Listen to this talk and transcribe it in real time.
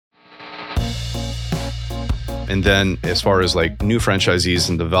And then as far as like new franchisees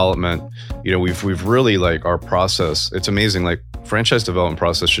and development, we've really like our process. It's amazing. Like franchise development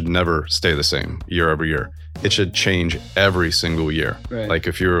process should never stay the same year over year. It should change every single year. Right. Like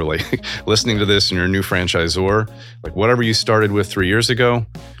if you're like listening to this and you're a new franchisor, like whatever you started with 3 years ago,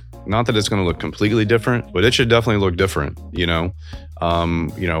 not that it's going to look completely different, but it should definitely look different.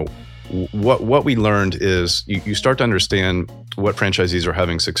 What we learned is you start to understand what franchisees are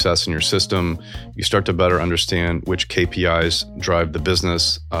having success in your system. You start to better understand which KPIs drive the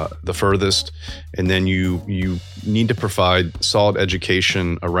business the furthest, and then you need to provide solid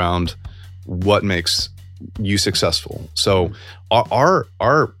education around what makes you successful. So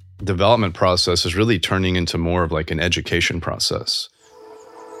our development process is really turning into more of like an education process.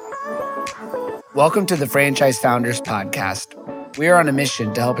 Welcome to the Franchise Founders Podcast. We are on a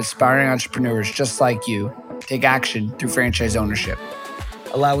mission to help aspiring entrepreneurs just like you take action through franchise ownership,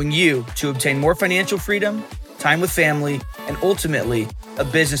 allowing you to obtain more financial freedom, time with family, and ultimately a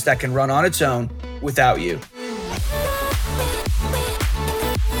business that can run on its own without you.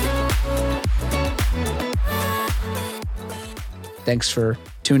 Thanks for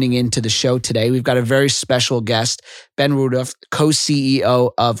tuning in to the show today. We've got a very special guest, Ben Rudolph,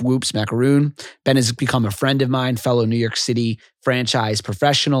 co-CEO of Whoops Macaroon. Ben has become a friend of mine, fellow New York City franchise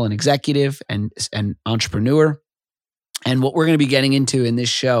professional and executive and entrepreneur. And what we're going to be getting into in this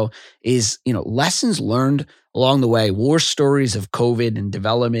show is, lessons learned along the way, war stories of COVID and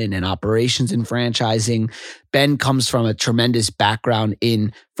development and operations in franchising. Ben comes from a tremendous background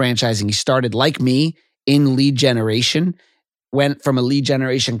in franchising. He started, like me, in lead generation, went from a lead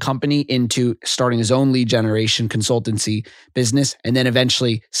generation company into starting his own lead generation consultancy business, and then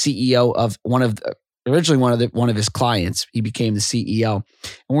eventually CEO of one of his clients. He became the CEO.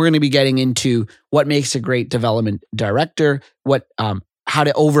 And we're going to be getting into what makes a great development director, how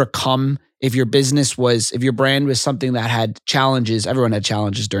to overcome if your brand was something that had challenges. Everyone had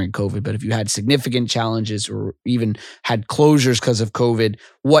challenges during COVID, but if you had significant challenges or even had closures because of COVID,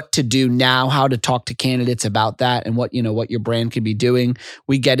 what to do now, how to talk to candidates about that, and what your brand could be doing.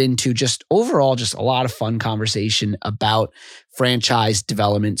 We get into just overall just a lot of fun conversation about franchise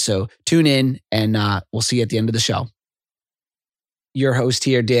development. So tune in and we'll see you at the end of the show. Your host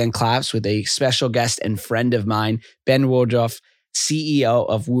here, Dan Claps, with a special guest and friend of mine, Ben Rudolph, CEO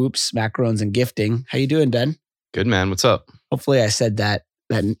of Whoops Macarons and Gifting. How you doing, Ben? Good, man. What's up? Hopefully I said that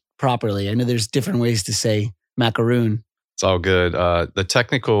properly. I know there's different ways to say macaroon. It's all good. The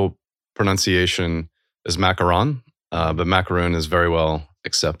technical pronunciation is macaron, but macaroon is very well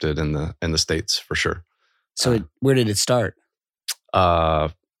accepted in the States for sure. So where did it start?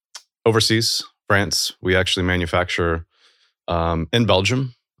 Overseas, France. We actually manufacture in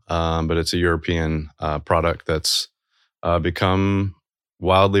Belgium, but it's a European product that's become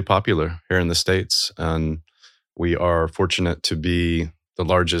wildly popular here in the States. And we are fortunate to be the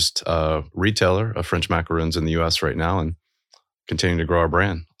largest retailer of French macaroons in the US right now and continue to grow our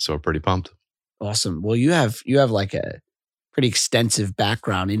brand. So we're pretty pumped. Awesome. Well, you have like a pretty extensive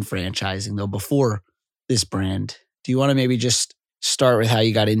background in franchising though before this brand. Do you want to maybe just start with how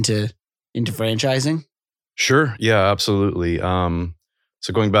you got into franchising? Sure. Yeah, absolutely.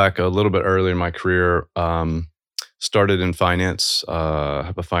 So going back a little bit earlier in my career, started in finance,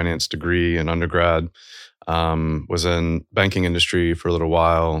 have a finance degree in undergrad, was in banking industry for a little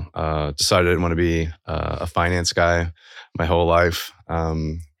while, decided I didn't want to be a finance guy my whole life,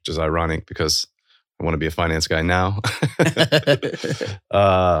 which is ironic because I want to be a finance guy now.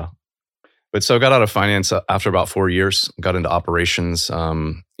 But so I got out of finance after about 4 years, got into operations,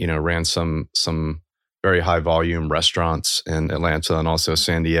 ran some very high volume restaurants in Atlanta and also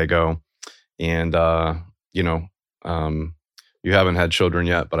San Diego. And, you haven't had children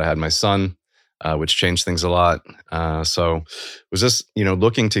yet, but I had my son, which changed things a lot. So was just,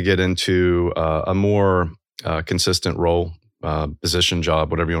 looking to get into a more consistent role, position,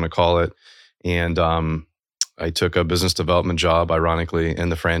 job, whatever you want to call it. And I took a business development job, ironically, in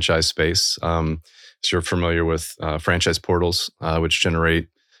the franchise space. So you're familiar with franchise portals, which generate,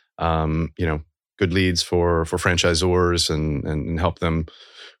 good leads for franchisors and help them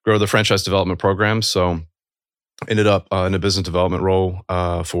grow the franchise development program. So ended up in a business development role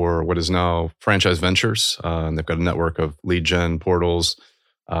for what is now Franchise Ventures. And they've got a network of lead gen portals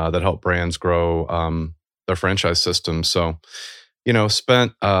that help brands grow their franchise system. So,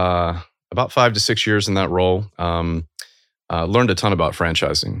 spent about 5 to 6 years in that role. Learned a ton about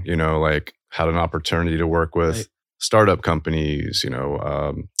franchising, had an opportunity to work with startup companies,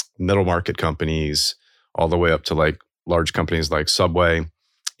 middle market companies, all the way up to like large companies like Subway.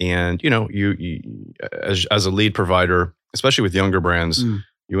 And, you as a lead provider, especially with younger brands,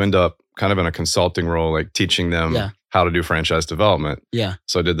 you end up kind of in a consulting role, like teaching them how to do franchise development. Yeah.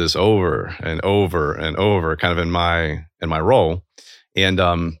 So I did this over and over and over, kind of in my role. And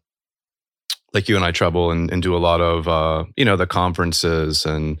like you and I travel and do a lot of the conferences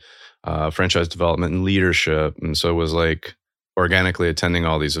and franchise development and leadership. And so it was like organically attending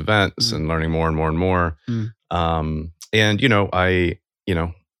all these events and learning more and more and more. And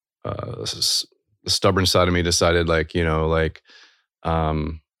the stubborn side of me decided I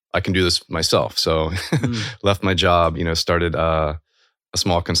can do this myself. So left my job, started a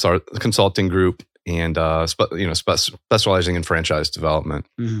small consulting group and specializing in franchise development,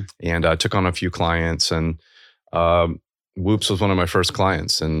 and took on a few clients. And Whoops was one of my first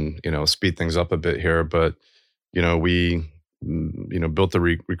clients. And speed things up a bit here, but we built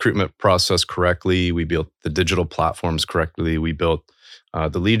the recruitment process correctly. We built the digital platforms correctly. We built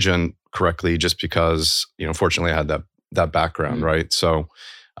the lead gen correctly, just because fortunately I had that background, right? So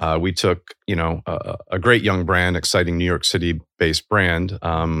we took a great young brand, exciting New York City based brand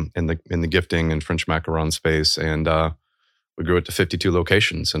in the gifting and French macaron space, and we grew it to 52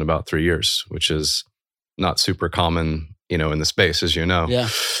 locations in about 3 years, which is not super common in the space, as you know. Yeah.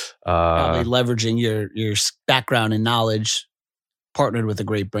 Probably leveraging your background and knowledge, partnered with a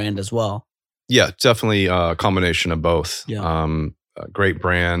great brand as well. Yeah, definitely a combination of both. Yeah. A great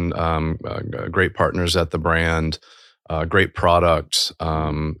brand, great partners at the brand, great product,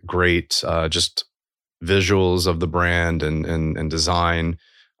 great just visuals of the brand and design.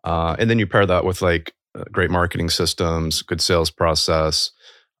 And then you pair that with great marketing systems, good sales process,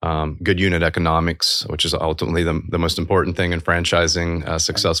 good unit economics, which is ultimately the most important thing in franchising,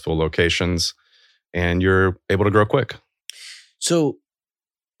 successful locations, and you're able to grow quick. So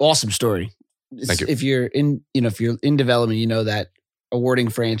awesome story. Thank you. If you're in development, you know that awarding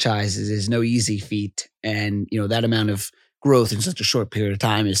franchises is no easy feat. And, that amount of growth in such a short period of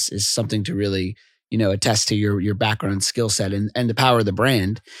time is something to really, attest to your background and skill set and the power of the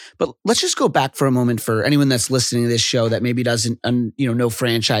brand. But let's just go back for a moment for anyone that's listening to this show that maybe doesn't, know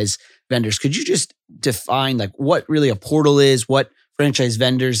franchise vendors. Could you just define what really a portal is, what franchise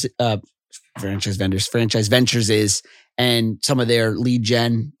ventures is, and some of their lead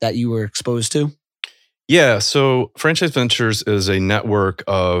gen that you were exposed to? Yeah, so Franchise Ventures is a network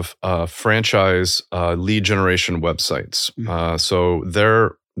of franchise lead generation websites. So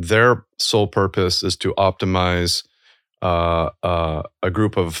their sole purpose is to optimize a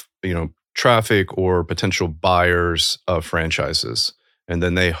group of traffic or potential buyers of franchises, and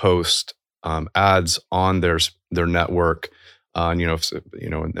then they host ads on their network. And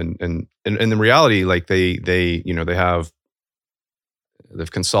in reality,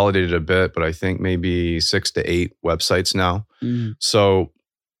 they've consolidated a bit, but I think maybe 6 to 8 websites now. So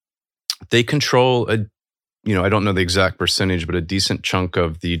they control I don't know the exact percentage, but a decent chunk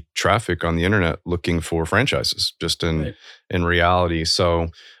of the traffic on the internet looking for franchises, just in reality. So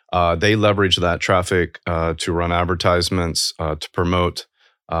they leverage that traffic to run advertisements, to promote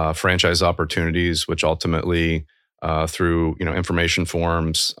franchise opportunities, which ultimately through information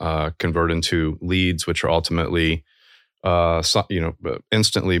forms convert into leads, which are ultimately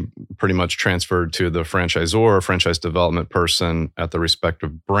instantly pretty much transferred to the franchisor or franchise development person at the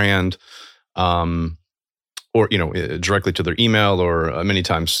respective brand, or directly to their email, or many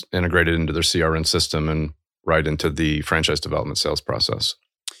times integrated into their CRM system and right into the franchise development sales process.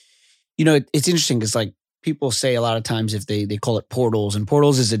 It's interesting because people say a lot of times if they call it portals, and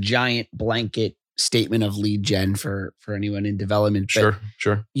portals is a giant blanket statement of lead gen for anyone in development. Sure.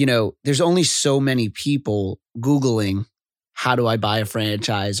 There's only so many people Googling, how do I buy a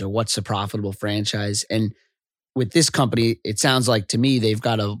franchise, or what's a profitable franchise? And with this company, it sounds like to me, they've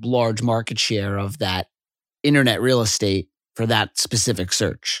got a large market share of that internet real estate for that specific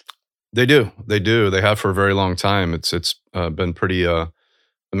search. They do. They have for a very long time. It's been pretty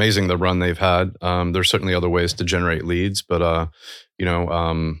amazing the run they've had. There's certainly other ways to generate leads, but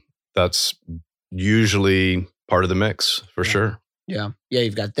that's usually part of the mix for sure. Yeah.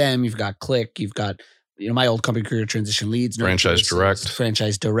 You've got them. You've got Click. You've got my old company, Career Transition Leads. Franchise Direct.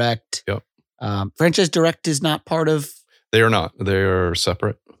 Franchise Direct. Yep. Franchise Direct is not part of. They are not. They are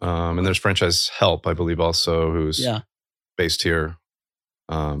separate. And there's Franchise Help, I believe, also, who's based here.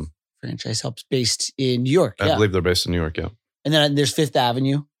 Franchise Help's based in New York. I believe they're based in New York. Yeah. And then there's Fifth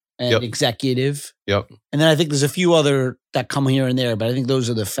Avenue and Executive. Yep. And then I think there's a few other that come here and there, but I think those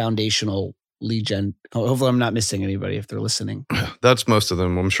are the foundational lead gen. Hopefully I'm not missing anybody if they're listening. That's most of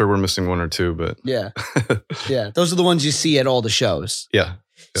them. I'm sure we're missing one or two, but yeah. Those are the ones you see at all the shows. Yeah.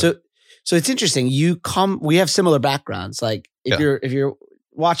 So it's interesting. We have similar backgrounds. If you're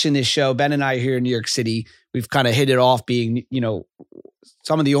watching this show, Ben and I are here in New York City. We've kind of hit it off being,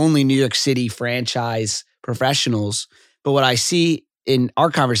 some of the only New York City franchise professionals. But what I see in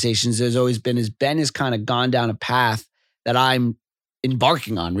our conversations has always been is Ben has kind of gone down a path that I'm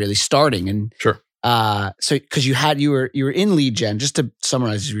embarking on, really starting. And Sure. so because you were in lead gen, just to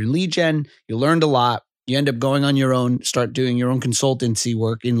summarize, you were in lead gen, you learned a lot, you end up going on your own, start doing your own consultancy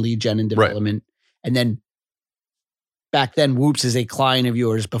work in lead gen and development. Right. And then back then, Whoops is a client of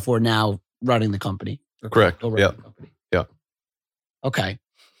yours before now running the company. Correct. Yeah. Yeah. Okay.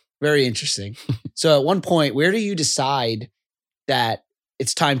 Very interesting. So at one point, where do you decide that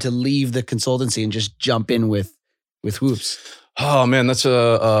it's time to leave the consultancy and just jump in with Whoops? Oh man, that's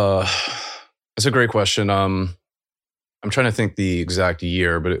a great question. I'm trying to think the exact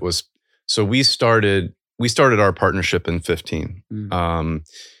year, but it was, so we started our partnership in 15.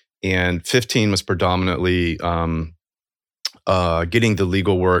 And 15 was predominantly getting the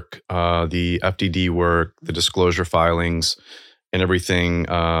legal work, the FDD work, the disclosure filings, and everything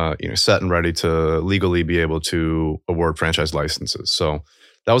set and ready to legally be able to award franchise licenses. So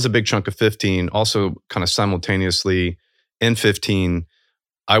that was a big chunk of 15. Also, kind of simultaneously in 15,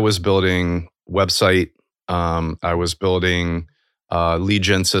 I was building website. I was building lead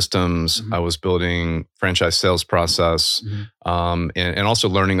gen systems. I was building franchise sales process, and also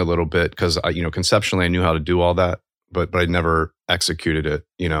learning a little bit because conceptually I knew how to do all that, but I never executed it.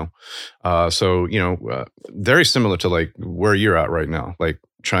 So very similar to like where you're at right now, like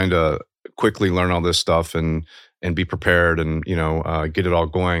trying to quickly learn all this stuff and be prepared and get it all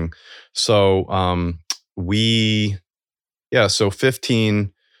going. So so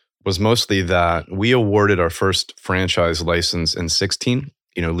 15 was mostly that. We awarded our first franchise license in 16.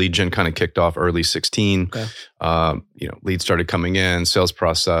 Lead gen kind of kicked off early 16. Okay. Leads started coming in, sales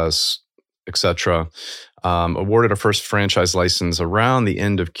process, etc. Awarded our first franchise license around the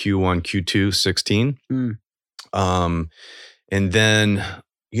end of Q1, Q2, 16. And then,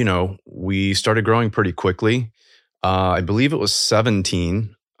 we started growing pretty quickly. I believe it was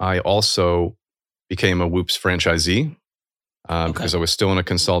 17. I also became a Whoops franchisee. Because I was still in a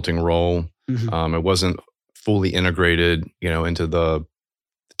consulting role. It wasn't fully integrated, into the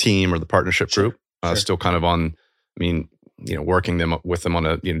team or the partnership group. Still kind of on, working with them on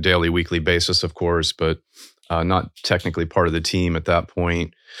a daily, weekly basis, of course, but not technically part of the team at that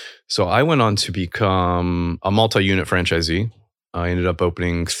point. So I went on to become a multi-unit franchisee. I ended up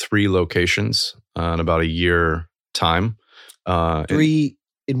opening 3 locations in about a year time. 3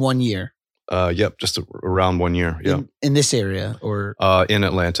 in 1 year? Yep, just around 1 year. Yeah, in this area or in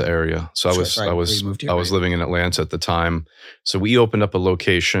Atlanta area. So I was living in Atlanta at the time. So we opened up a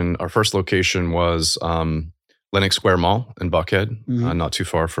location. Our first location was Lenox Square Mall in Buckhead, not too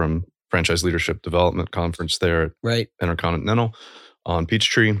far from Franchise Leadership Development Conference there at Intercontinental on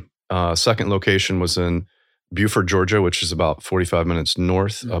Peachtree. Second location was in Buford, Georgia, which is about 45 minutes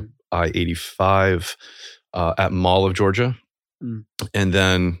north up I-85 at Mall of Georgia. And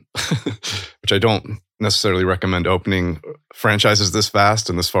then, which I don't necessarily recommend opening franchises this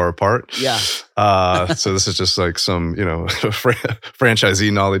fast and this far apart. Yeah. So this is just like some,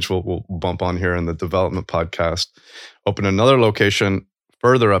 franchisee knowledge we'll bump on here in the development podcast. Open another location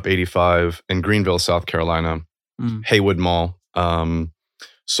further up 85 in Greenville, South Carolina, Haywood Mall.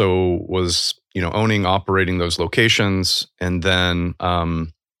 So was, owning, operating those locations, and then,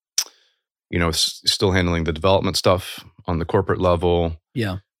 still handling the development stuff on the corporate level.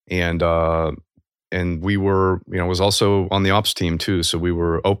 Yeah. And we were, was also on the ops team too. So we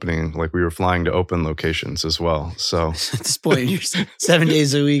were opening, like we were flying to open locations as well. So at this point, you're 7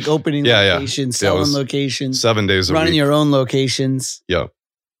 days a week, opening locations, selling locations, 7 days a week, running your own locations. Yeah.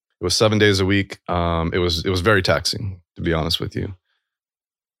 It was 7 days a week. It was very taxing, to be honest with you.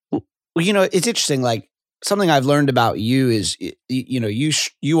 Well, it's interesting. Like something I've learned about you is,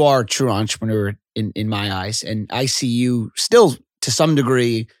 you are a true entrepreneur in my eyes. And I see you still to some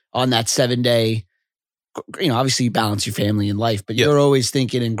degree on that 7 day, obviously you balance your family and life, but you're always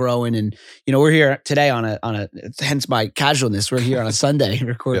thinking and growing. And, we're here today on a, hence my casualness. We're here on a Sunday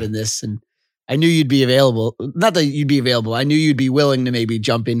recording this. And I knew you'd be available. Not that you'd be available. I knew you'd be willing to maybe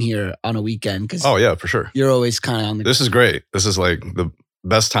jump in here on a weekend. Oh yeah, for sure. You're always kind of on the. This is great. This is like the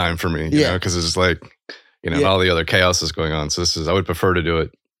best time for me, because it's like, all the other chaos is going on. So I would prefer to do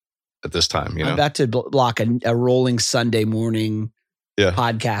it at this time, I'm about to block a rolling Sunday morning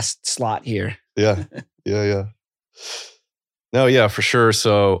podcast slot here. Yeah. No, yeah, for sure.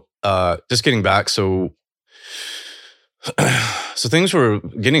 So just getting back. So things were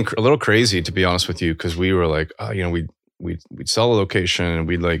getting a little crazy, to be honest with you, because we were like, we'd sell a location and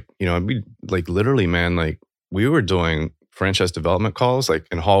we'd literally, man, like we were doing franchise development calls like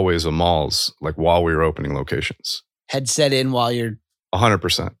in hallways of malls, like while we were opening locations. Headset in while you're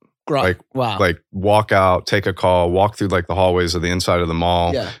 100%. Wow. Like walk out, take a call, walk through like the hallways of the inside of the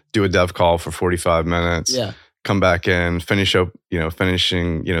mall, do a dev call for 45 minutes, come back in, finishing,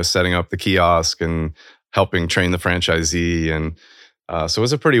 setting up the kiosk and helping train the franchisee. And so it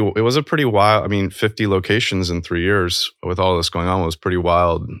was a pretty wild, 50 locations in 3 years with all this going on was pretty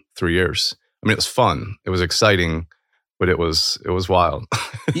wild 3 years. It was fun. It was exciting, but it was wild.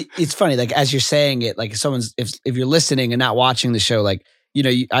 It's funny, like as you're saying it, like if you're listening and not watching the show, like,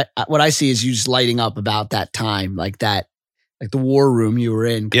 what I see is you just lighting up about that time, like the war room you were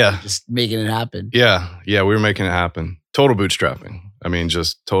in, just making it happen. Yeah, we were making it happen. Total bootstrapping.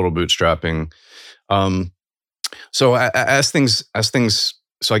 Just total bootstrapping. So as things,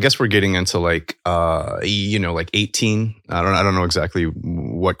 so I guess we're getting into like 18. I don't know exactly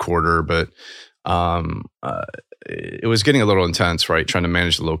what quarter, but it was getting a little intense, right? Trying to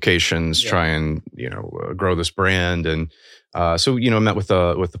manage the locations, try and grow this brand, and so I met with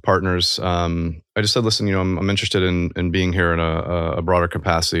the partners. I just said, listen, I'm interested in being here in a broader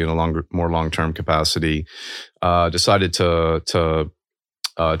capacity, in a more long-term capacity. Decided to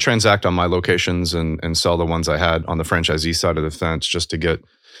transact on my locations and sell the ones I had on the franchisee side of the fence, just to get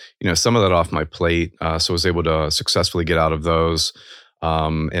some of that off my plate. So I was able to successfully get out of those.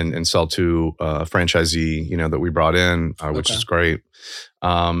 And sell to a franchisee, that we brought in, which is great.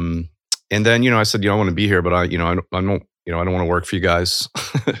 And then, I said, I want to be here, but I don't want to work for you guys,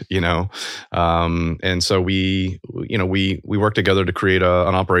 And so we worked together to create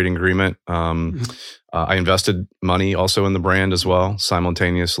an operating agreement. I invested money also in the brand as well.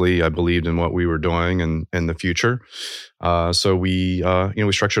 Simultaneously, I believed in what we were doing and in the future. So we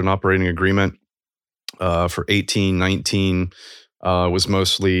structured an operating agreement for 18, 19. Was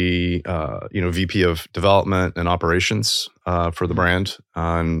mostly, VP of development and operations for the brand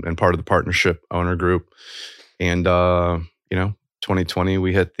and part of the partnership owner group. And, 2020,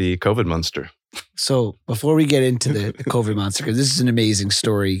 we hit the COVID monster. So before we get into the COVID monster, because this is an amazing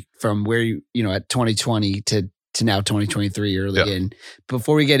story from where at 2020 to now 2023 early in.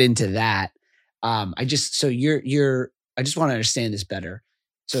 Before we get into that, I just want to understand this better.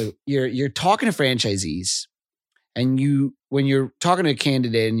 So you're talking to franchisees. And when you're talking to a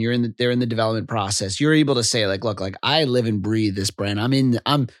candidate and they're in the development process, you're able to say like, look, like I live and breathe this brand. You're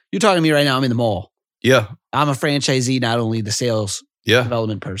talking to me right now. I'm in the mall. Yeah. I'm a franchisee, not only the sales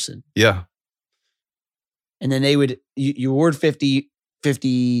development person. Yeah. And then you award 52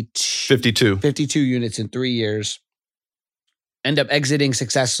 units in 3 years, end up exiting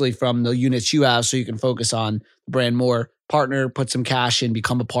successfully from the units you have so you can focus on the brand more, partner, put some cash in,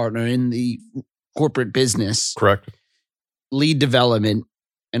 become a partner in the corporate business, correct, lead development,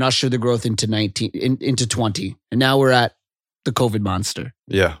 and usher the growth into 20. And now we're at the COVID monster.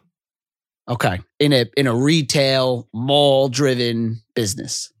 Yeah. Okay. In a retail mall driven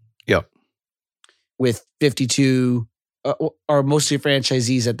business. Yep. With 52, are most of your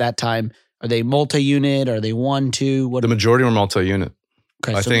franchisees at that time, are they multi-unit? Are they 1, 2? The majority were multi-unit.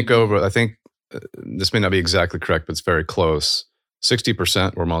 Okay. I think this may not be exactly correct, but it's very close.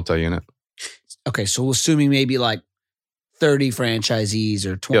 60% were multi-unit. Okay, so assuming maybe like 30 franchisees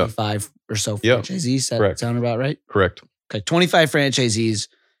or 25 or so franchisees. That sound about right? Correct. Okay, 25 franchisees,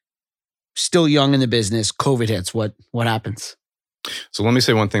 still young in the business. COVID hits. What happens? So let me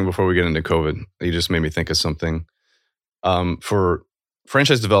say one thing before we get into COVID. You just made me think of something. For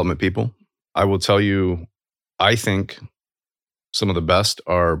franchise development people, I will tell you, I think some of the best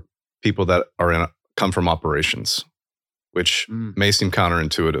are people that come from operations, which may seem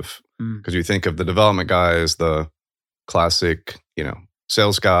counterintuitive. Because you think of the development guy as the classic,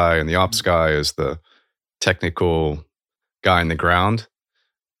 sales guy, and the ops guy as the technical guy in the ground.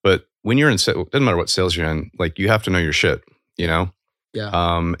 But when you're in sales, doesn't matter what sales you're in, like you have to know your shit, Yeah.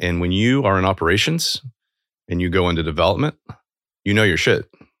 And when you are in operations and you go into development, you know your shit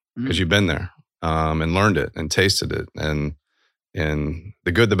because you've been there and learned it and tasted it and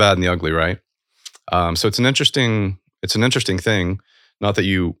the good, the bad, and the ugly, right? So it's an interesting thing. Not that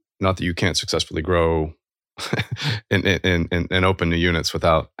you can't successfully grow and open new units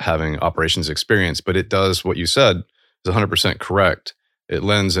without having operations experience, but it does what you said is 100% correct. It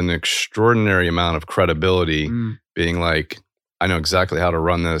lends an extraordinary amount of credibility, being like, I know exactly how to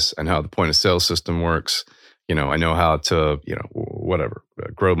run this and how the point of sale system works. I know how to, whatever,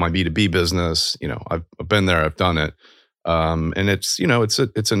 grow my B2B business. I've been there, I've done it. And it's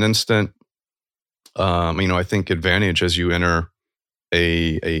an instant, I think advantage as you enter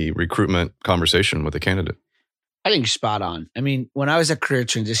a recruitment conversation with a candidate. I think you're spot on. When I was at Career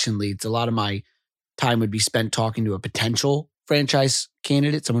Transition Leads, a lot of my time would be spent talking to a potential franchise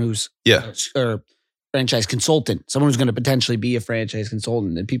candidate, someone who's franchise consultant, someone who's going to potentially be a franchise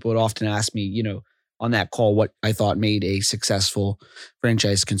consultant. And people would often ask me, on that call, what I thought made a successful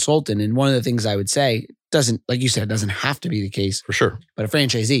franchise consultant. And one of the things I would say, doesn't, like you said, it doesn't have to be the case. For sure. But a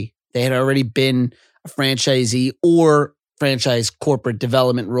franchisee, they had already been a franchisee or franchise corporate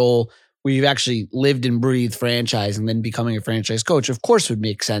development role where you've actually lived and breathed franchise, and then becoming a franchise coach, of course, would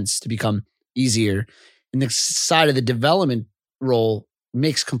make sense to become easier. And the side of the development role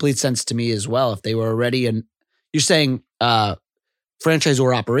makes complete sense to me as well. If they were already you're saying franchise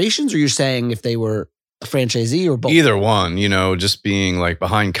or operations, or you're saying if they were a franchisee or both? Either one, just being like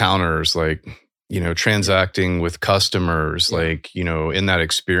behind counters, like, transacting with customers, like, in that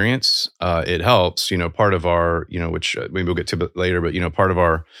experience, it helps, part of our, which maybe we'll get to a bit later, but, part of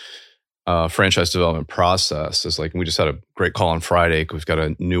our franchise development process is like, we just had a great call on Friday. We've got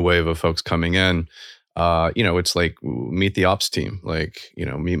a new wave of folks coming in. It's like meet the ops team, like,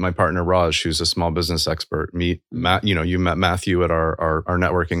 meet my partner Raj, who's a small business expert, meet Matt, you met Matthew at our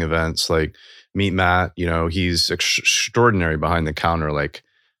networking events, like meet Matt, he's extraordinary behind the counter. Like,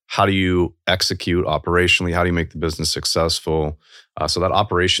 how do you execute operationally? How do you make the business successful? So that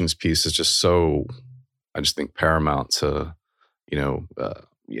operations piece is just so, I just think paramount to,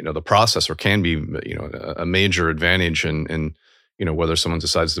 the process, or can be, a major advantage in, whether someone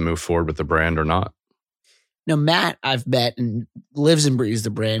decides to move forward with the brand or not. Now, Matt, I've met and lives and breathes the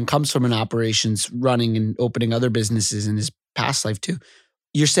brand, comes from an operations running and opening other businesses in his past life too.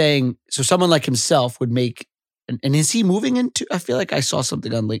 You're saying, so someone like himself would make, and is he moving into, I feel like I saw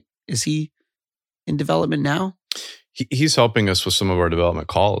something on LinkedIn. Is he in development now? He's helping us with some of our development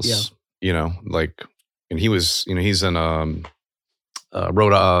calls, and he was, he's in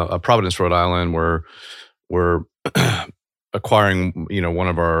Providence, Rhode Island, where we're acquiring, one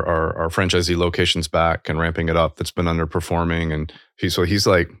of our franchisee locations back and ramping it up that's been underperforming. And he's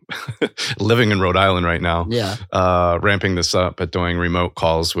like living in Rhode Island right now, ramping this up at doing remote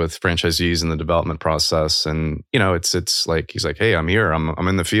calls with franchisees in the development process. And, it's like, he's like, hey, I'm here. I'm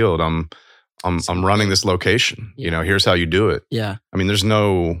in the field. I'm running this location. Here's how you do it. Yeah. I mean, there's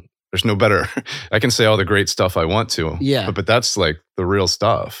no better. I can say all the great stuff I want to. Yeah. But that's like the real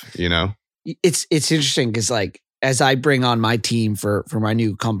stuff, It's interesting because, like, as I bring on my team for my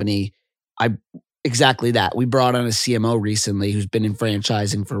new company, exactly that. We brought on a CMO recently who's been in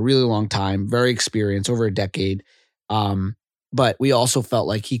franchising for a really long time, very experienced, over a decade. But we also felt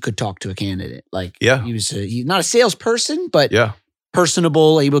like he could talk to a candidate. Like, he's not a salesperson, but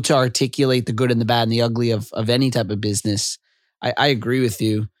personable, able to articulate the good and the bad and the ugly of any type of business. I agree with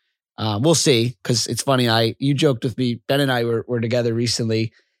you. We'll see, because it's funny. You joked with me. Ben and I were together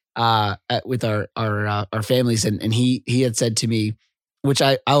recently with our families, and he had said to me, which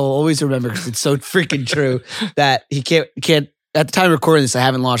I'll always remember because it's so freaking true, that he can't. At the time of recording this, I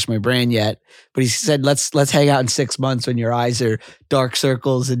haven't launched my brand yet, but he said, let's hang out in 6 months when your eyes are dark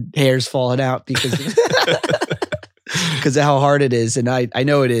circles and hair's falling out because of how hard it is, and I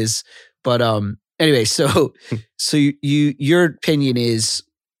know it is. But anyway, so your opinion is,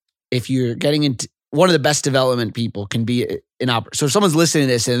 if you're getting into, one of the best development people can be so if someone's listening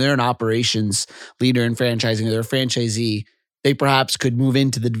to this and they're an operations leader in franchising, or they're a franchisee, they perhaps could move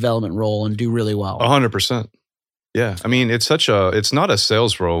into the development role and do really well. 100%. Yeah. I mean, it's not a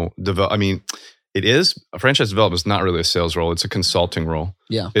sales role. It is. A franchise development is not really a sales role. It's a consulting role.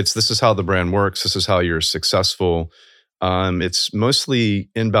 Yeah. This is how the brand works. This is how you're successful. It's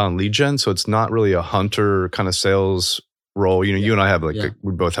mostly inbound lead gen. So it's not really a hunter kind of sales role. You and I have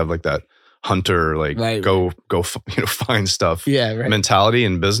we both have like that hunter, like go find stuff mentality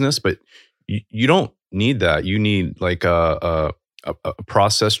in business, but you don't need that. You need like a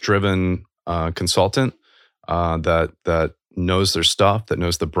process driven consultant that knows their stuff, that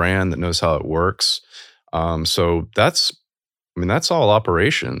knows the brand, that knows how it works. So that's all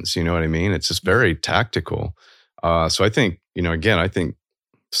operations. You know what I mean? It's just very tactical. So I think, again, I think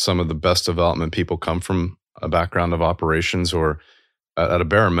some of the best development people come from a background of operations, or at a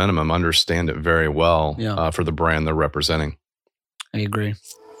bare minimum, understand it very well for the brand they're representing. I agree.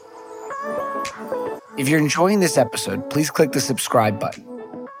 If you're enjoying this episode, please click the subscribe button.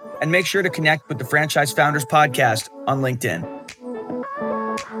 And make sure to connect with the Franchise Founders Podcast on LinkedIn.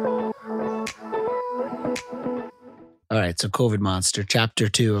 All right, so COVID Monster, chapter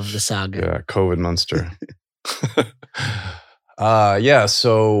 2 of the saga. Yeah, COVID Monster.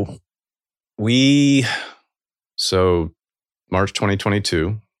 So March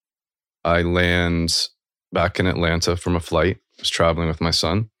 2022, I land back in Atlanta from a flight. I was traveling with my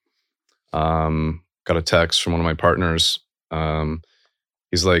son. Got a text from one of my partners.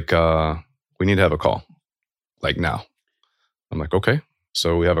 He's like, we need to have a call, like now. I'm like, okay.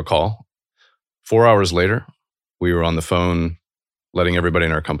 So we have a call. 4 hours later, we were on the phone letting everybody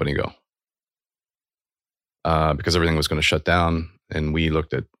in our company go because everything was going to shut down. And we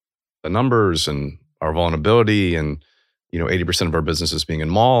looked at the numbers and our vulnerability and, 80% of our businesses being in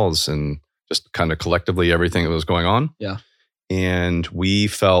malls and just kind of collectively everything that was going on. Yeah. And we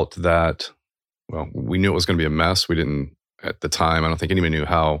felt that, we knew it was going to be a mess. We didn't, at the time, I don't think anybody knew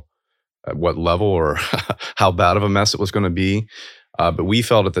at what level or how bad of a mess it was going to be. But we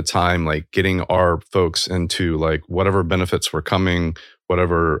felt at the time like getting our folks into like whatever benefits were coming,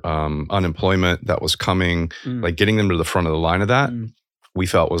 whatever unemployment that was coming, like getting them to the front of the line of that, we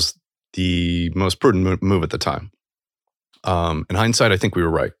felt was the most prudent move at the time. In hindsight, I think we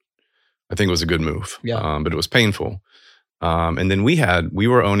were right. I think it was a good move, but it was painful. And then we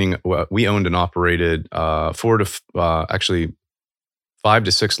owned and operated 5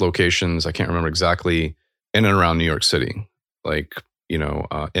 to 6 locations. I can't remember exactly, in and around New York City, like,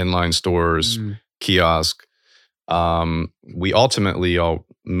 inline stores, kiosk. We ultimately, I'll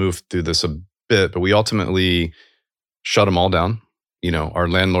move through this a bit, but we ultimately shut them all down. Our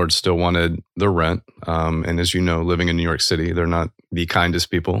landlords still wanted their rent. And as you know, living in New York City, they're not the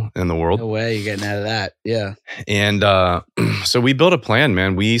kindest people in the world. No way you're getting out of that. Yeah. And so we built a plan,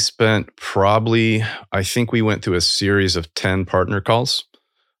 man. We spent I think we went through a series of 10 partner calls.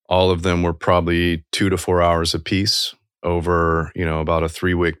 All of them were probably 2 to 4 hours apiece over, about a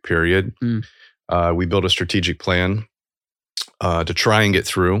 3-week period. We built a strategic plan to try and get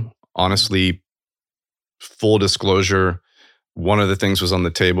through. Honestly, full disclosure, one of the things was on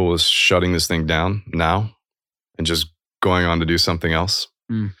the table was shutting this thing down now and just going on to do something else.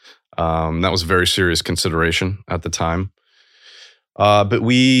 That was a very serious consideration at the time. But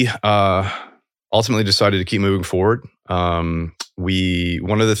we ultimately decided to keep moving forward. One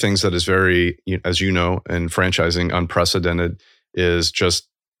of the things that is very, as you know, in franchising, unprecedented is just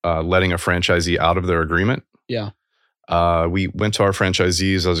letting a franchisee out of their agreement. Yeah. We went to our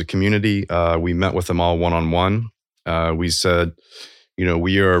franchisees as a community. We met with them all one-on-one. We said,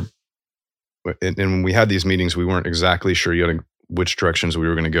 we are, and when we had these meetings, we weren't exactly sure yet which directions we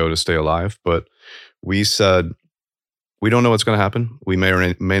were going to go to stay alive. But we said, we don't know what's going to happen. We may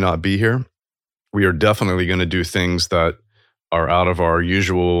or may not be here. We are definitely going to do things that are out of our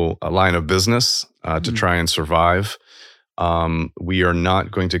usual line of business to try and survive. We are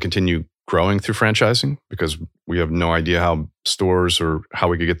not going to continue growing through franchising because we have no idea how stores or how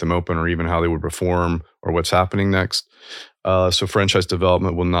we could get them open or even how they would perform or what's happening next. So franchise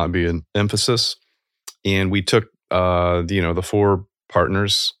development will not be an emphasis. And we took the 4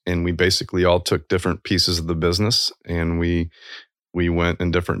 partners and we basically all took different pieces of the business and we went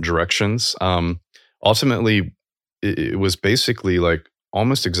in different directions. Ultimately, it was basically like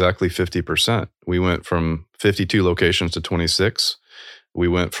almost exactly 50%. We went from 52 locations to 26. We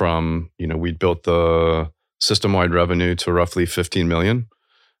went from, we built the system-wide revenue to roughly 15 million.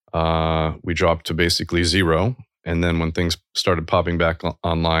 We dropped to basically 0. And then when things started popping back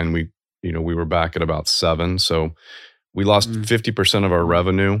online, we were back at about 7. So we lost 50% of our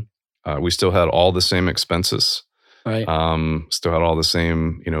revenue. We still had all the same expenses. Right. Still had all the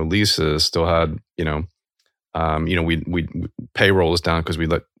same, leases, still had, we payroll is down because we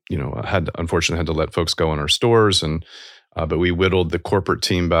unfortunately had to let folks go in our stores but we whittled the corporate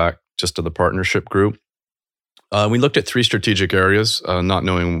team back just to the partnership group. We looked at 3 strategic areas, not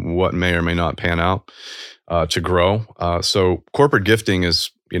knowing what may or may not pan out to grow. So corporate gifting is,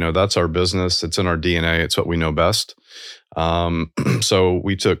 that's our business. It's in our DNA. It's what we know best. So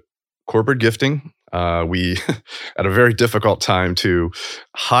we took corporate gifting. We at a very difficult time to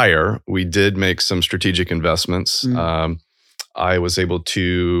hire. We did make some strategic investments. I was able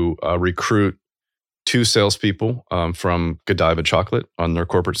to recruit 2 salespeople from Godiva Chocolate on their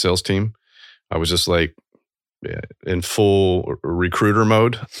corporate sales team. I was just like in full recruiter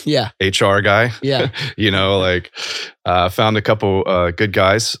mode. Yeah. HR guy. Yeah. Found a couple good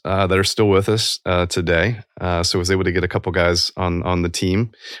guys that are still with us today. So I was able to get a couple guys on the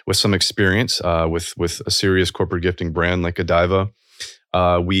team with some experience with a serious corporate gifting brand like Godiva.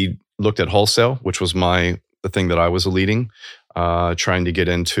 We looked at wholesale, which was the thing that I was leading, trying to get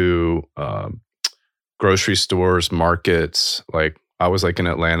into grocery stores, markets. Like I was like in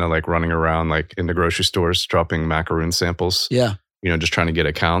Atlanta, like running around like in the grocery stores, dropping macaroon samples. Yeah. Just trying to get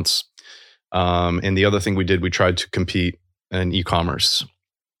accounts. And the other thing we did, we tried to compete in e-commerce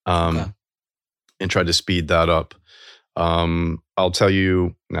and tried to speed that up. I'll tell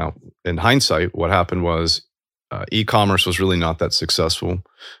you now, in hindsight, what happened was e-commerce was really not that successful.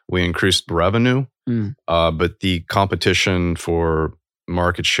 We increased revenue, but the competition for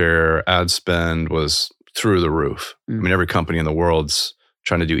market share, ad spend was through the roof. I mean, every company in the world's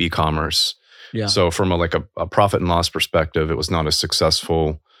trying to do e-commerce. Yeah. So from a profit and loss perspective, it was not a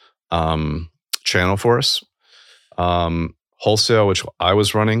successful channel for us. Wholesale, which I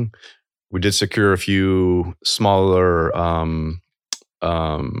was running, we did secure a few smaller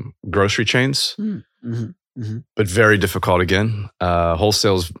grocery chains, but very difficult again.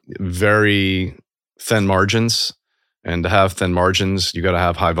 Wholesale's very thin margins, and to have thin margins, you got to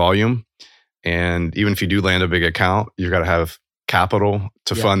have high volume. And even if you do land a big account, you got to have capital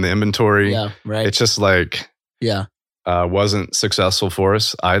to fund the inventory. Yeah, right. It's just like, wasn't successful for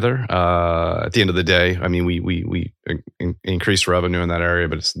us either. At the end of the day, I mean, we increased revenue in that area,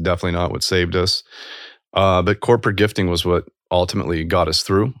 but it's definitely not what saved us. But corporate gifting was what ultimately got us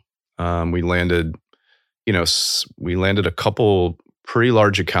through. We landed a couple pretty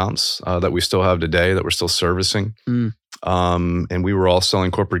large accounts that we still have today that we're still servicing. And we were all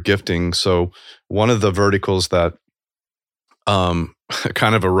selling corporate gifting. So one of the verticals that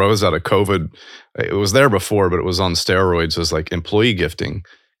kind of arose out of COVID, it was there before, but it was on steroids, was like employee gifting,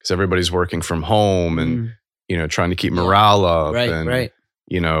 because everybody's working from home and, trying to keep morale up and, the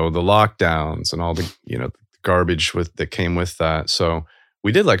lockdowns and all the, garbage that came with that. So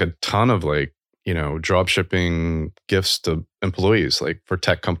we did like a ton of drop shipping gifts to employees, like for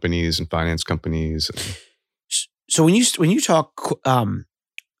tech companies and finance companies. So when you talk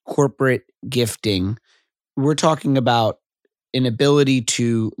corporate gifting, we're talking about an ability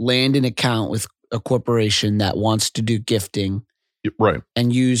to land an account with a corporation that wants to do gifting, right,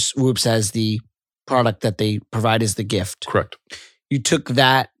 and use Whoops as the product that they provide as the gift. Correct. You took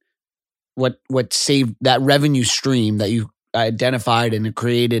that, what saved that revenue stream that you identified and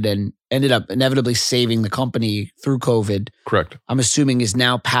created and ended up inevitably saving the company through COVID. Correct. I'm assuming is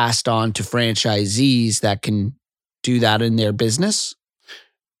now passed on to franchisees that can do that in their business.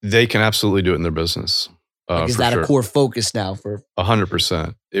 They can absolutely do it in their business. Is that a core focus now for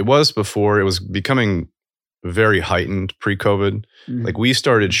 100%? It was before. It was becoming very heightened pre-COVID. Like we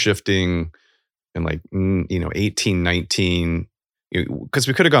started shifting in 18, 19, because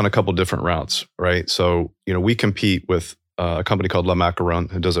we could have gone a couple different routes, right? So, we compete with a company called La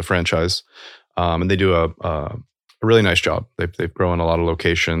Macaron who does a franchise, and they do a really nice job. They've grown a lot of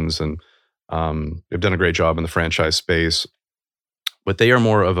locations, and they've done a great job in the franchise space. But they are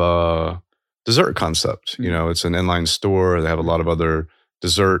more of a dessert concept. It's an inline store. They have a lot of other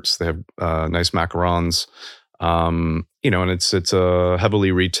desserts. They have nice macarons, and it's a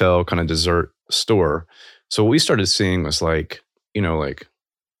heavily retail kind of dessert store. So what we started seeing was let's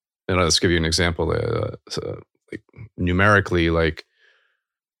give you an example. Numerically, during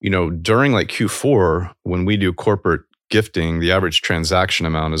Q4, when we do corporate gifting, the average transaction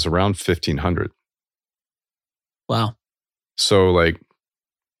amount is around $1,500. Wow. So do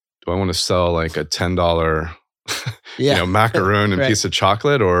I want to sell a $10 macaroon and piece of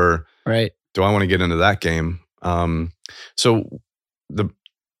chocolate, or do I want to get into that game? So the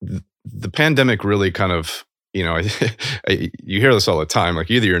pandemic really kind of, you hear this all the time,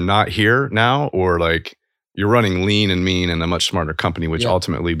 either you're not here now or you're running lean and mean and a much smarter company, which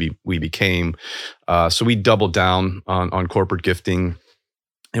ultimately we became. So we doubled down on corporate gifting.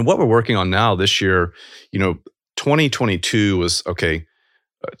 And what we're working on now this year, 2022 was okay.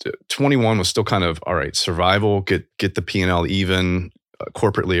 21 was still kind of, all right, survival, get the P&L even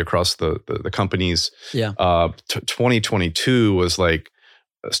corporately across the companies. 2022 was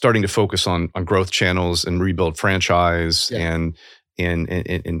starting to focus on growth channels and rebuild franchise and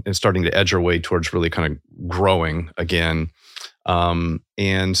starting to edge our way towards really kind of growing again.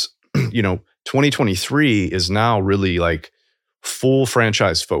 2023 is now really full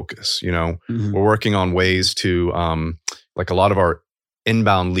franchise focus. We're working on ways to a lot of our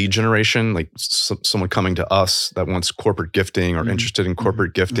inbound lead generation, someone coming to us that wants corporate gifting or interested in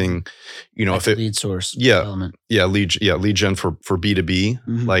corporate gifting, if it lead source development. Lead gen for B2B.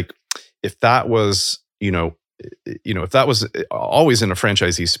 If that was, if that was always in a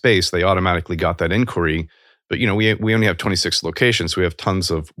franchisee space, they automatically got that inquiry. But we only have 26 locations, so we have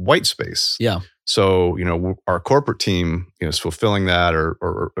tons of white space. So our corporate team is fulfilling that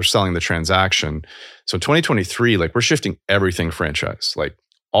or selling the transaction. So 2023, we're shifting everything franchise.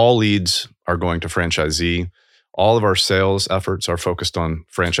 All leads are going to franchisee. All of our sales efforts are focused on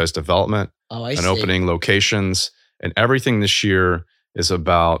franchise development and opening locations. And everything this year is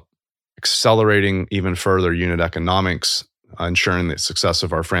about accelerating even further unit economics, ensuring the success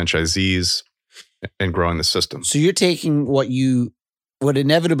of our franchisees, and growing the system. So you're taking what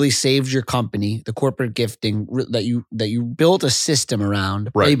inevitably saved your company, the corporate gifting that you built a system around,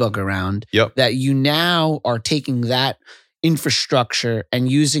 a playbook around, that you now are taking that infrastructure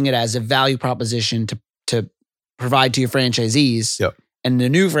and using it as a value proposition to provide to your franchisees and the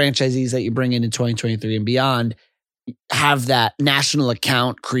new franchisees that you bring in 2023 and beyond have that national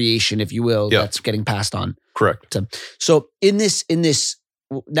account creation, if you will, that's getting passed on. Correct. So in this,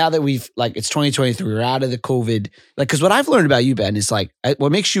 now that we've it's 2023, we're out of the COVID, because what I've learned about you, Ben, is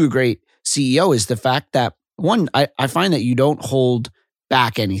what makes you a great CEO is the fact that one, I find that you don't hold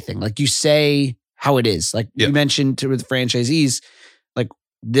back anything. Like you say how it is. Like you mentioned to the franchisees,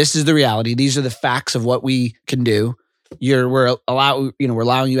 this is the reality. These are the facts of what we can do. We're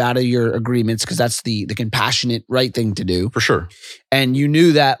allowing you out of your agreements because that's the compassionate right thing to do. For sure. And you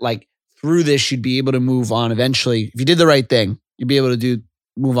knew that through this, you'd be able to move on eventually. If you did the right thing, you'd be able to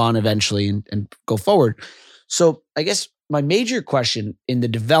move on eventually and go forward. So I guess my major question in the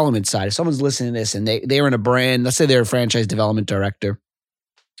development side, if someone's listening to this and they were in a brand, let's say they're a franchise development director,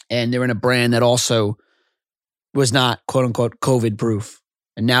 and they're in a brand that also was not quote unquote COVID proof,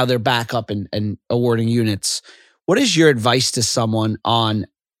 and now they're back up and awarding units. What is your advice to someone on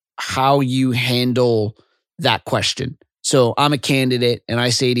how you handle that question? So I'm a candidate and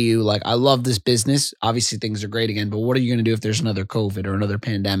I say to you, I love this business. Obviously things are great again, but what are you going to do if there's another COVID or another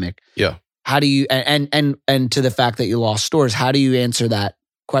pandemic? Yeah. How do you, and to the fact that you lost stores, how do you answer that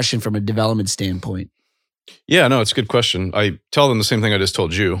question from a development standpoint? Yeah, no, it's a good question. I tell them the same thing I just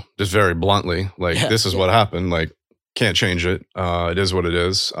told you, just very bluntly, this is what happened. Can't change it. It is what it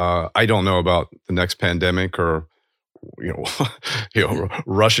is. I don't know about the next pandemic or,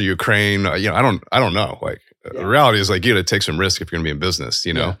 Russia, Ukraine. I don't know. The reality is you got to take some risk if you're going to be in business.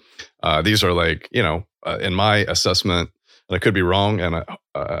 These are in my assessment, and I could be wrong, and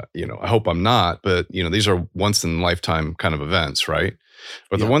I hope I'm not. But these are once in a lifetime kind of events, right?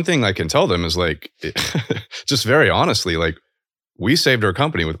 But the one thing I can tell them is just very honestly, we saved our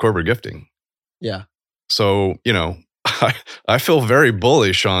company with corporate gifting. Yeah. So I feel very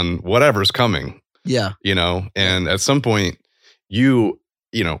bullish on whatever's coming. Yeah. And at some point,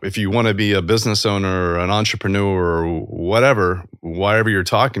 if you want to be a business owner or an entrepreneur or whatever you're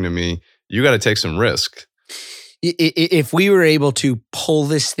talking to me, you got to take some risk. If we were able to pull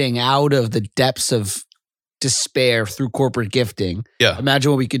this thing out of the depths of despair through corporate gifting,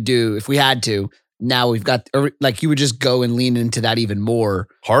 imagine what we could do if we had to. Now we've got, you would just go and lean into that even more.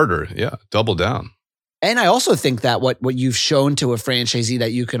 Harder. Yeah. Double down. And I also think that what you've shown to a franchisee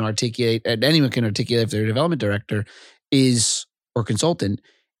that you can articulate, and anyone can articulate if they're a development director or consultant,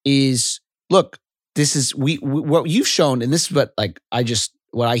 is look, this is what you've shown, and this is what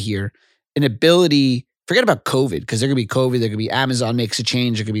what I hear, an ability. Forget about COVID, because there could be COVID, there could be Amazon makes a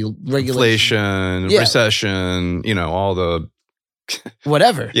change, there could be regulation, inflation, recession, all the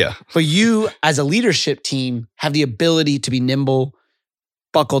whatever. Yeah. But you, as a leadership team, have the ability to be nimble,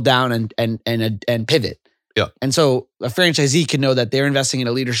 buckle down, and pivot. Yeah. And so a franchisee can know that they're investing in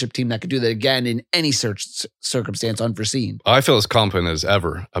a leadership team that could do that again in any circumstance unforeseen. I feel as confident as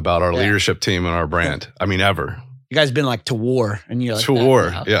ever about our leadership team and our brand. I mean, ever. You guys been to war, and you're to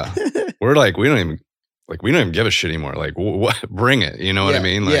war. Now. Yeah. We're we don't even give a shit anymore. What? Bring it. You know what I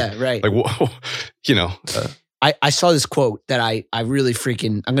mean? Right. I saw this quote that I really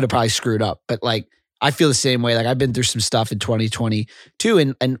I'm going to probably screw it up, but I feel the same way. I've been through some stuff in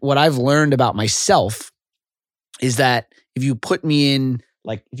 2022, and what I've learned about myself is that if you put me in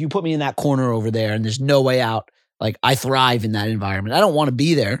that corner over there and there's no way out, I thrive in that environment. I don't want to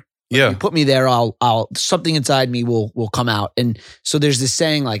be there. Yeah. If you put me there, I'll something inside me will come out. And so there's this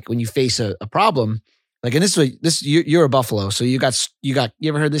saying, when you face a problem, and you're a buffalo. So you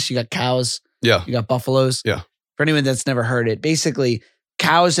ever heard this? You got cows. Yeah. You got buffaloes. Yeah. For anyone that's never heard it, basically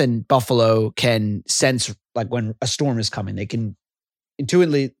cows and buffalo can sense when a storm is coming. They can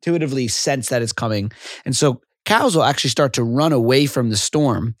intuitively sense that it's coming. And so cows will actually start to run away from the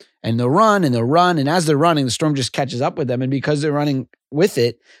storm, and they'll run and they'll run. And as they're running, the storm just catches up with them. And because they're running with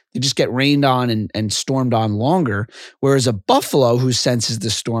it, they just get rained on and stormed on longer. Whereas a buffalo who senses the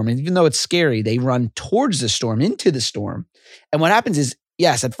storm, and even though it's scary, they run towards the storm, into the storm. And what happens is,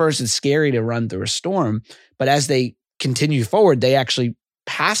 yes, at first it's scary to run through a storm, but as they continue forward, they actually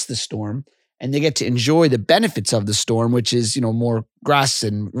pass the storm and they get to enjoy the benefits of the storm, which is, more grass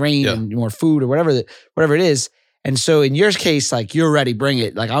and rain and more food or whatever it is. And so in your case, you're ready, bring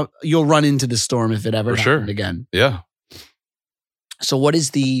it. You'll run into the storm if it ever happened again. Yeah. So what is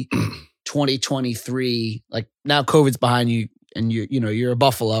the 2023, now COVID's behind you and you're a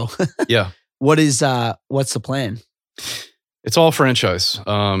buffalo. Yeah. What's the plan? It's all franchise.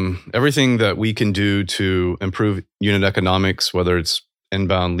 Everything that we can do to improve unit economics, whether it's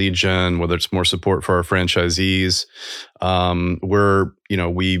inbound lead gen, whether it's more support for our franchisees. In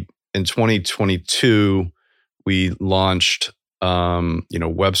 2022, we launched,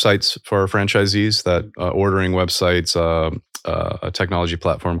 websites for our franchisees, that ordering websites, a technology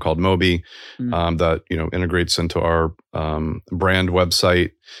platform called Mobi that integrates into our brand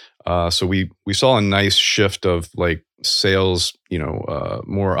website. So we saw a nice shift of like sales,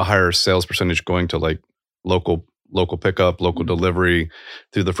 more a higher sales percentage going to like local pickup, local delivery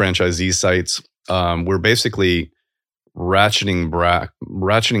through the franchisee sites. We're basically ratcheting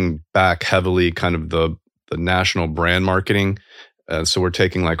back heavily kind of the national brand marketing. So we're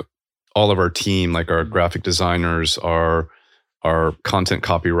taking like all of our team, like our graphic designers, our content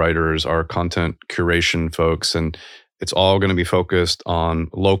copywriters, our content curation folks, and it's all going to be focused on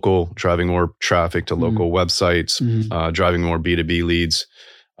local, driving more traffic to local websites, driving more B2B leads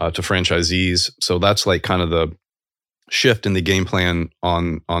to franchisees. So that's like kind of the shift in the game plan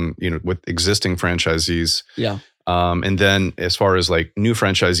on with existing franchisees. Yeah. And then as far as like new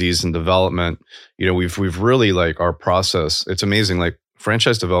franchisees and development, we've really like our process. It's amazing. Like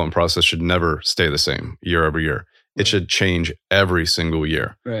franchise development process should never stay the same year over year. It should change every single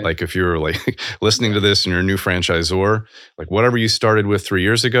year. Right. Like if you're like listening to this and you're a new franchisor, like whatever you started with 3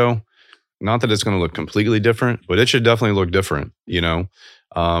 years ago, not that it's going to look completely different, but it should definitely look different.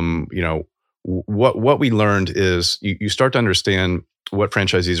 What we learned is you start to understand what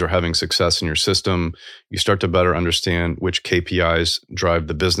franchisees are having success in your system. You start to better understand which KPIs drive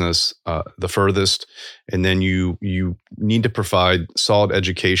the business the furthest, and then you need to provide solid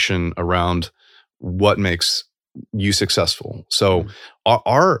education around what makes you successful. So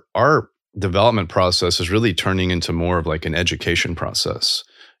our development process is really turning into more of like an education process,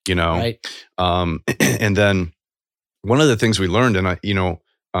 Right. And then one of the things we learned, and I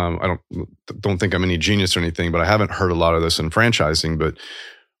don't think I'm any genius or anything, but I haven't heard a lot of this in franchising, but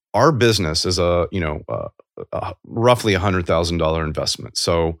our business is a roughly $100,000 investment.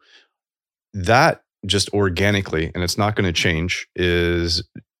 So that just organically, and it's not going to change, it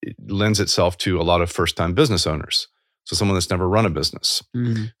lends itself to a lot of first-time business owners. So someone that's never run a business.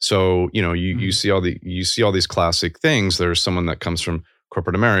 So you see all these classic things. There's someone that comes from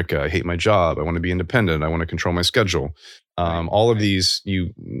corporate America. I hate my job. I want to be independent. I want to control my schedule. All of these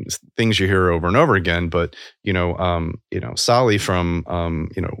things you hear over and over again. But Sally from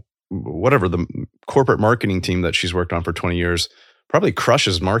whatever the corporate marketing team that she's worked on for 20 years probably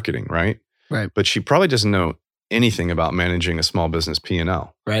crushes marketing, right? Right. But she probably doesn't know anything about managing a small business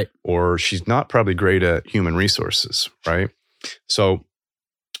P&L. Right. Or she's not probably great at human resources, right? So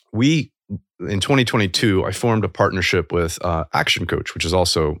in 2022, I formed a partnership with Action Coach, which is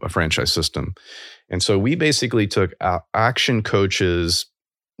also a franchise system. And so we basically took Action Coach's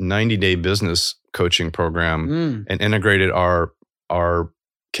 90-day business coaching program and integrated our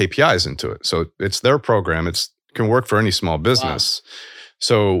KPIs into it. So it's their program. It can work for any small business. Wow.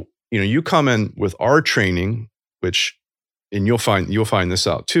 So, you come in with our training, and you'll find this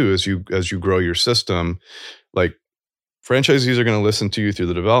out too as you grow your system. Like franchisees are going to listen to you through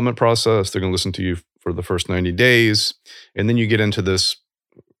the development process. They're going to listen to you for the first 90 days. And then you get into this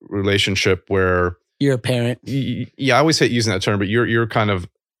relationship where you're a parent. I always hate using that term, but you're kind of,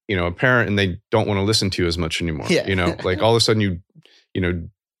 a parent, and they don't want to listen to you as much anymore. Yeah. Like all of a sudden you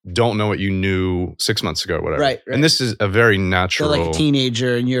don't know what you knew 6 months ago or whatever. Right. And this is a very natural. So like a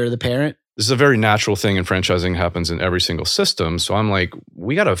teenager and you're the parent. This is a very natural thing in franchising, happens in every single system. So I'm like,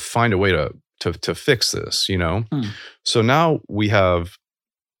 we got to find a way to fix this, So now we have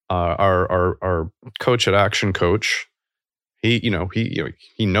our coach at Action Coach. He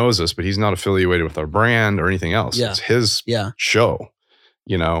knows us, but he's not affiliated with our brand or anything else. Yeah. It's his show,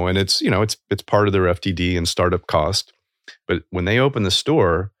 and it's part of their FTD and startup cost. But when they open the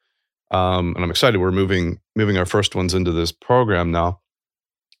store, and I'm excited, we're moving our first ones into this program now.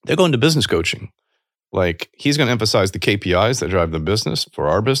 They're going to business coaching. Like he's going to emphasize the KPIs that drive the business for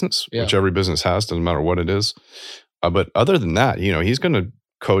our business, which every business has, doesn't matter what it is. But other than that, he's going to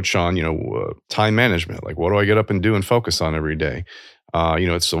coach on, time management. Like what do I get up and do and focus on every day?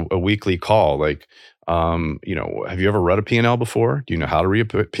 It's a weekly call. Like, have you ever read a P&L before? Do you know how to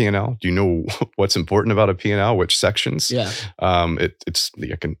read a P&L? Do you know what's important about a P&L? Which sections? Yeah. I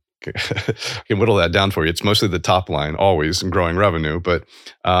can whittle that down for you. It's mostly the top line always and growing revenue, but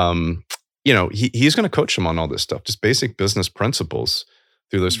he's going to coach them on all this stuff, just basic business principles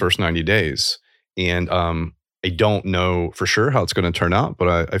through those first 90 days. And I don't know for sure how it's going to turn out,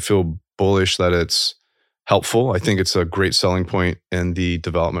 but I feel bullish that it's helpful. I think it's a great selling point in the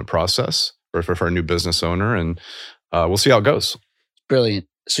development process for a new business owner, and we'll see how it goes. Brilliant.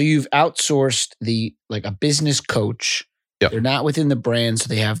 So you've outsourced a business coach. Yep. They're not within the brand, so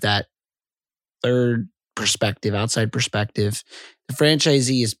they have that third perspective, outside perspective. The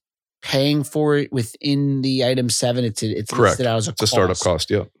franchisee is paying for it within the item 7. It's correct. listed out as a startup cost.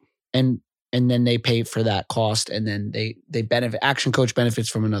 Yeah. And and then they pay for that cost, and then they benefit. Action Coach benefits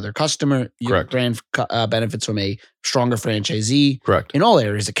from another customer. Your Correct. brand benefits from a stronger franchisee. Correct. In all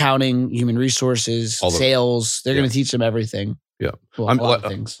areas, accounting, human resources, sales. They're going to teach them everything. Yeah. Well, a lot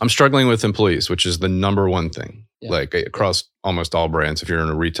of things. I'm struggling with employees, which is the number one thing, Yeah. like across almost all brands if you're in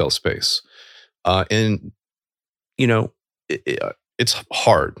a retail space. And, you know, it's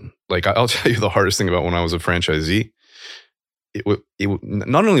hard. Like I'll tell you the hardest thing about when I was a franchisee.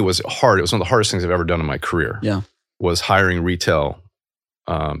 Not only was it hard, it was one of the hardest things I've ever done in my career. Yeah. Was hiring retail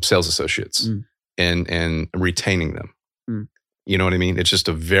sales associates and retaining them. You know what I mean? It's just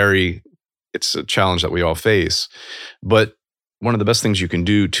it's a challenge that we all face. But one of the best things you can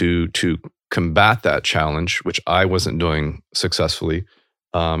do to combat that challenge, which I wasn't doing successfully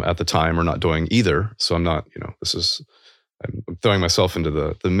at the time, or not doing either. So I'm not, I'm throwing myself into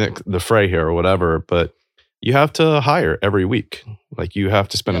the fray here or whatever, but you have to hire every week. Like you have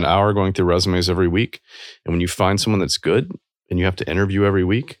to spend an hour going through resumes every week. And when you find someone that's good and you have to interview every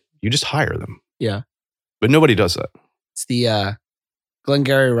week, you just hire them. Yeah. But nobody does that. It's the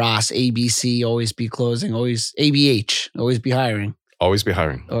Glengarry Ross, ABC, always be closing, always ABH, always be hiring. Always be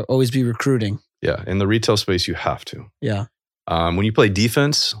hiring. Or always be recruiting. Yeah. In the retail space, you have to. Yeah. When you play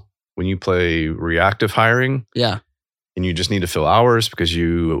defense, when you play reactive hiring, and you just need to fill hours because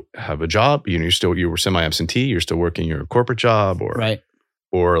you have a job, you were semi-absentee, you're still working your corporate job, or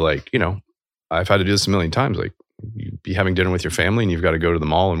like, I've had to do this a million times. Like you'd be having dinner with your family and you've got to go to the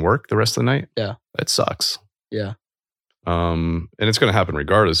mall and work the rest of the night. Yeah. That sucks. Yeah. And it's going to happen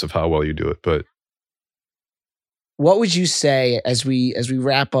regardless of how well you do it. But what would you say as we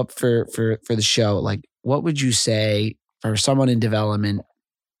wrap up for the show? Like, what would you say for someone in development,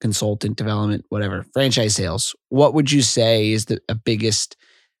 consultant development, whatever, franchise sales? What would you say is the biggest,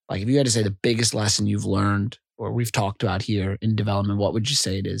 like if you had to say the biggest lesson you've learned or we've talked about here in development, what would you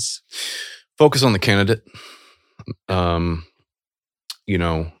say it is? Focus on the candidate.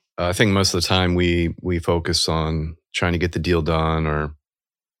 I think most of the time we focus on trying to get the deal done or,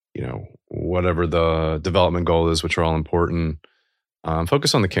 whatever the development goal is, which are all important.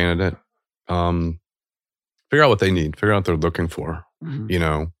 Focus on the candidate. Figure out what they need. Figure out what they're looking for.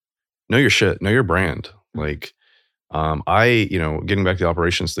 Mm-hmm. Know your shit. Know your brand. Like, getting back to the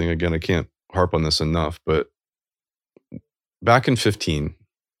operations thing again, I can't harp on this enough, but back in 2015,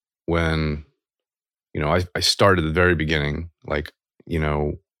 when, I started at the very beginning, like, at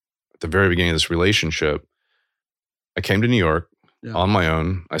the very beginning of this relationship, I came to New York on my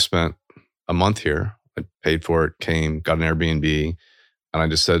own. I spent a month here. I paid for it, got an Airbnb, and I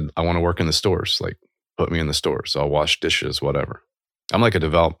just said, I want to work in the stores. Like, put me in the stores. I'll wash dishes, whatever. I'm like a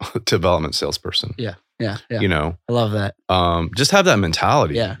development salesperson. Yeah. I love that. Just have that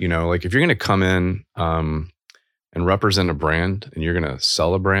mentality. Yeah. Like if you're going to come in and represent a brand and you're going to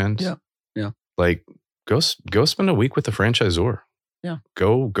sell a brand. Yeah. Like go spend a week with the franchisor. Yeah.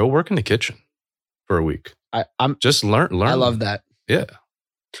 Go work in the kitchen for a week. I'm just learn. I love that. Yeah.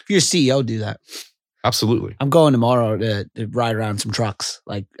 If you're a CEO, do that. Absolutely. I'm going tomorrow to ride around some trucks,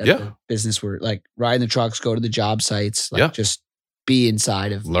 like at the business where like riding the trucks, go to the job sites, like just be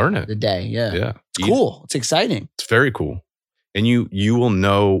inside of learn it the day. Yeah. Yeah. It's cool. It's exciting. It's very cool. And you will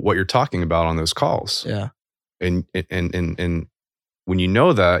know what you're talking about on those calls. Yeah. And when you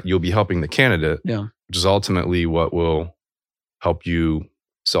know that, you'll be helping the candidate, which is ultimately what will help you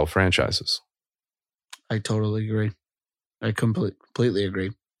sell franchises. I totally agree. I completely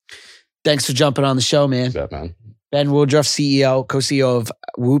agree. Thanks for jumping on the show, man. Yeah, man. Ben Woodruff, co-CEO of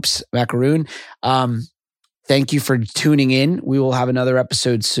Whoops Macaroon. Thank you for tuning in. We will have another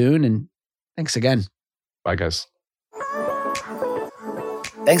episode soon, and thanks again. Bye, guys.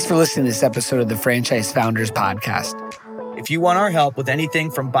 Thanks for listening to this episode of the Franchise Founders Podcast. If you want our help with anything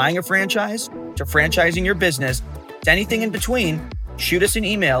from buying a franchise to franchising your business to anything in between, shoot us an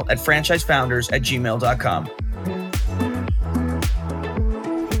email at franchisefounders@gmail.com.